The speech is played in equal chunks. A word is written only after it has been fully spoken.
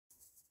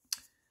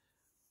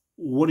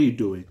What are you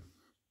doing?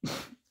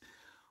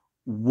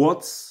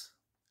 What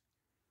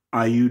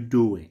are you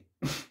doing?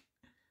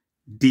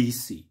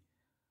 DC.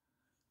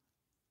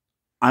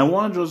 I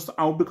want to just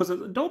out because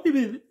don't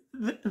be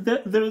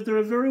they're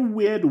a very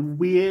weird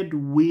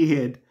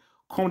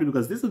comedy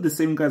because these are the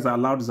same guys that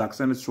allowed Zack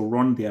Snyder to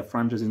run their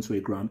franchise into a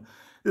ground.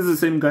 These are the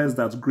same guys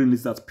that's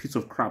greenlit that piece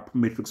of crap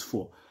Matrix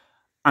 4.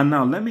 And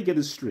now let me get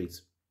it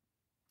straight.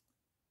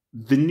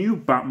 The new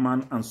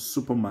Batman and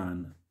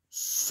Superman,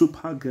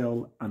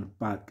 Supergirl and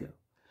Batgirl.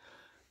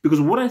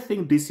 Because what I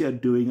think DC are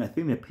doing, I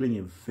think they're playing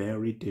a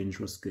very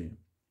dangerous game.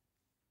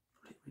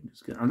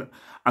 And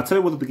I'll tell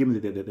you what the game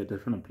they're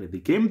trying to play. The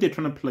game they're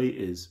trying to play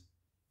is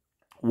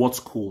what's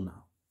cool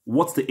now?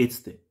 What's the it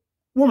thing?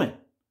 Woman.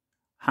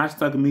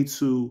 Hashtag me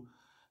too.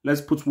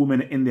 Let's put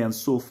women in there and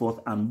so forth.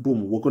 And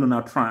boom, we're going to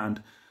now try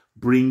and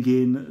bring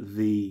in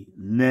the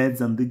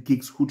nerds and the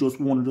geeks who just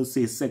wanted to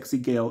say sexy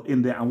girl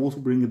in there and also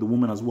bring in the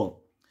woman as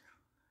well.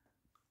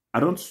 I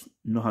don't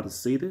know how to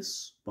say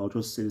this, but I'll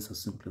just say this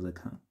as simple as I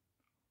can.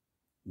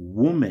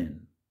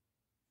 Women,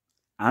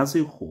 as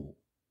a whole,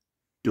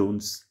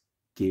 don't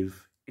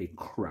give a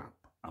crap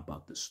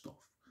about this stuff.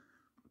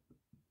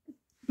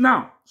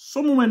 Now,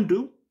 some women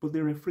do, but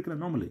they're a freaking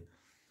anomaly.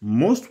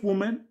 Most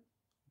women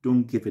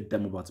don't give a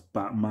damn about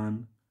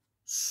Batman,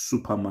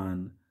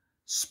 Superman,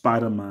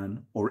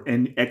 Spider-Man, or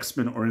any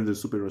X-Men or any of the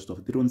superhero stuff.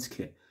 They don't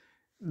care.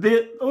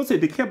 I would say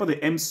they care about the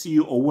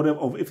MCU or whatever,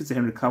 or if it's a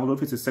Henry Cavill, or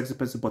if it's a sexy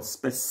person, but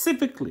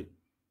specifically,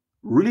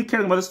 really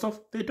caring about this stuff,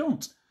 they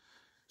don't.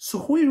 So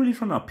who are you really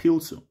trying to appeal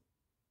to?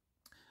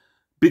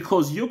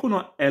 Because you're going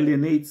to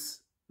alienate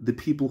the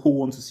people who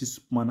want to see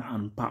Superman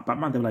and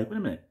Batman. They're like, wait a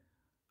minute,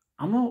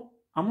 I'm not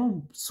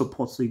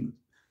supporting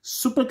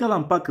Supergirl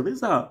and Batgirl.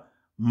 These are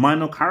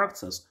minor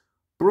characters.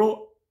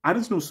 Bro, I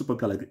didn't know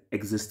Supergirl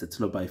existed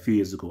till about a few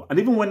years ago. And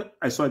even when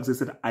I saw it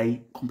existed,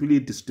 I completely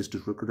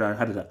disregarded. I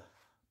had it.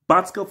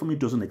 Batgirl for me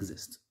doesn't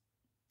exist.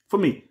 For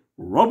me,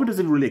 Robin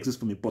doesn't really exist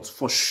for me, but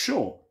for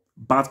sure,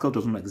 Batgirl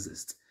doesn't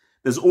exist.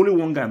 There's only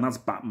one guy, and that's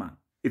Batman.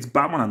 It's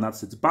Batman, and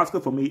that's it.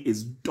 Batgirl for me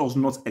does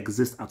not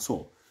exist at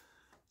all.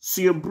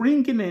 So you're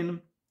bringing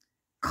in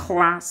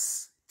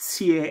class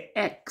tier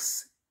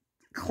X,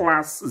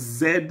 class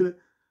Z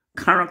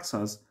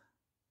characters.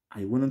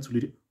 I went into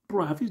lead.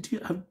 Bro, have you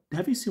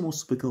seen what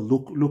Supergirl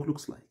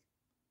looks like?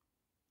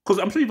 Because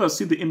I'm sure you've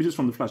seen the images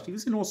from the Flash. Have you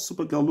seen what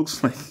Supergirl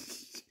looks like?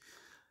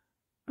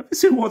 Have you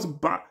seen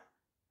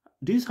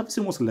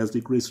what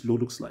Leslie Grace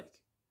looks like?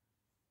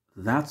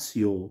 That's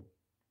your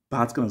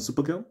Batgirl and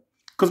Supergirl?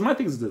 Because my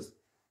thing is this.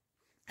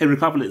 Henry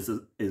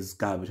Cavill is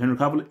garbage. Henry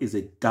Cavill is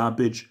a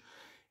garbage.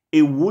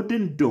 A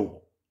wooden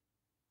door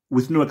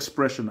with no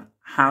expression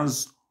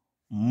has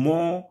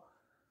more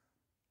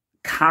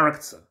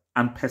character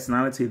and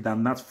personality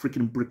than that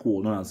freaking brick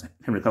wall known as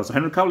Henry Cavill. So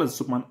Henry Cavill as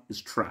Superman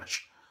is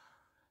trash.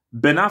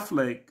 Ben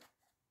Affleck,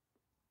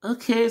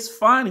 okay, it's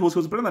fine. He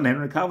was better than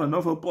Henry Cavill and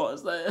Novel, but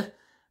it's like,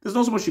 there's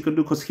not so much you can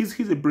do because he's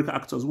a brick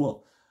actor as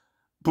well.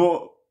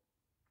 But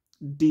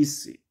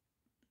DC,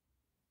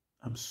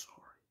 I'm sorry.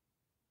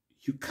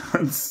 You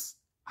can't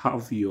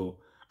have your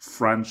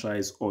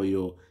franchise or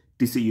your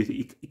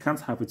DCEU. You can't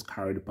have it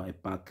carried by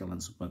Batgirl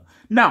and Superman.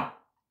 Now,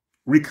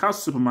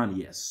 recast Superman,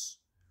 yes.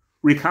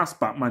 Recast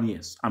Batman,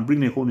 yes. I'm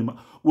bringing a whole new...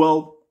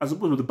 Well, as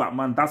opposed to the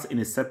Batman, that's in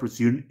a separate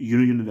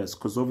universe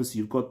because obviously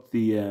you've got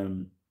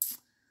the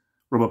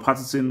Robert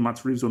Pattinson,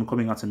 Matt Reeves one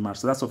coming out in March.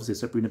 So that's obviously a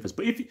separate universe.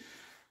 But if you...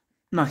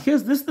 Now,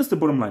 here's this the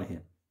bottom line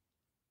here.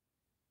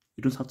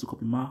 You don't have to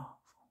copy Marvel.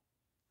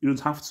 You don't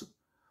have to.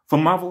 For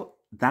Marvel,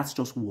 that's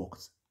just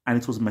worked. And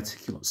it was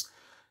meticulous.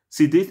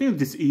 See, they think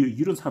this EU,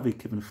 you don't have a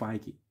Kevin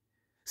Feige.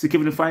 See,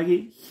 Kevin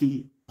Feige,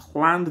 he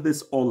planned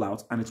this all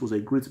out and it was a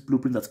great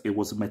blueprint that it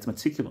was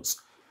meticulous.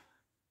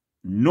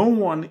 No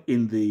one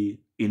in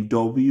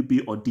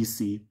WB or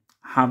DC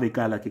have a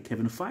guy like a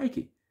Kevin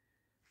Feige,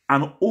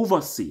 an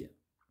overseer.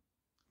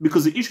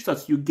 Because the issue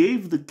that you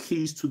gave the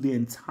keys to the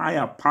entire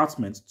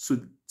apartment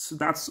to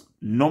that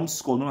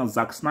numbskull known as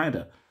Zack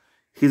Snyder.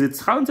 He's a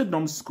talented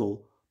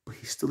numbskull, but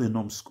he's still a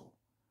numbskull.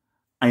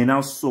 I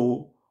now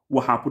saw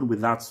what happened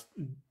with that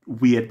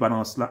weird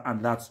banana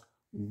and that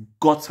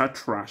gutter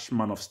trash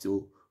Man of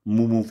Steel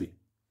movie.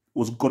 It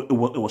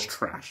was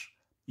trash.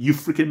 You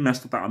freaking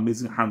messed up that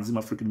amazing Hans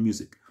Zimmer freaking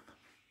music.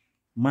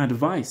 My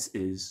advice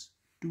is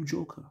do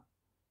Joker.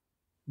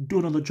 Do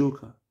another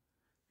Joker.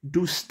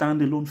 Do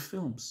standalone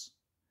films.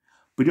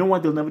 But you know why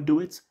they'll never do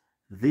it?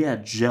 They are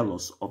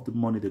jealous of the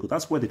money they got.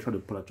 That's why they try to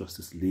pull out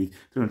Justice League.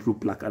 They're trying to do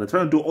Black Adam. They're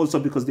trying to do also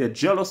because they're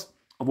jealous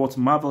of what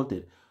Marvel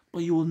did.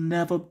 But you will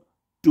never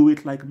do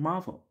it like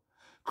Marvel.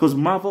 Because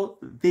Marvel,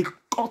 they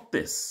got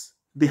this.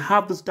 They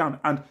have this down.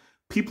 And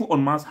people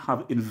on Mars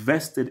have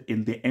invested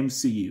in the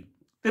MCU.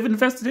 They've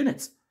invested in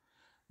it.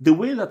 The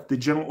way that the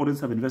general audience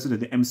have invested in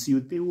the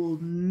MCU, they will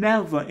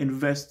never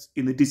invest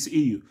in the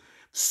DCEU.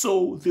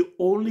 So the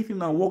only thing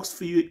that works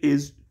for you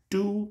is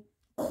do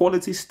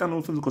quality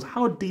standalone films. Because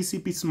how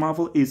DC beats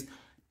Marvel is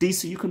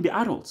DC, you can be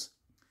adults.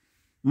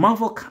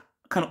 Marvel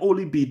can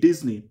only be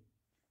Disney.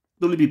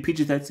 Only be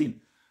PG-13.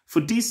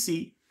 For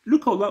DC,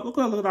 Look at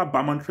that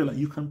Batman trailer.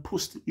 You can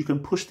push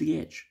the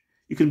edge.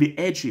 You can be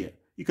edgier.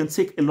 You can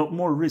take a lot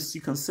more risks.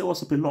 You can sell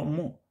us up a lot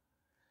more.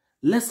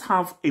 Let's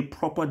have a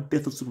proper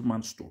Death of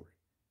Superman story.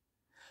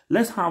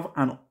 Let's have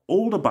an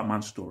older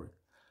Batman story.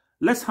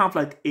 Let's have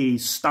like a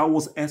Star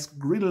Wars-esque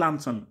Green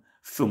Lantern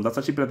film that's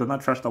actually better than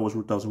that trash that was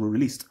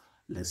released.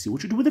 Let's see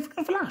what you do with the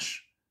freaking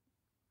Flash.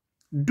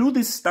 Do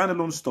this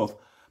standalone stuff.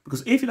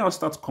 Because if you now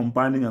start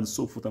combining and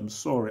so forth, I'm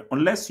sorry,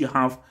 unless you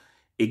have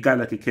a guy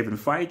like a Kevin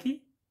Feige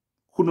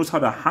who knows how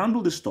to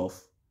handle this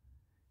stuff,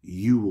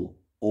 you will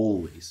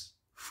always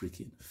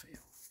freaking fail.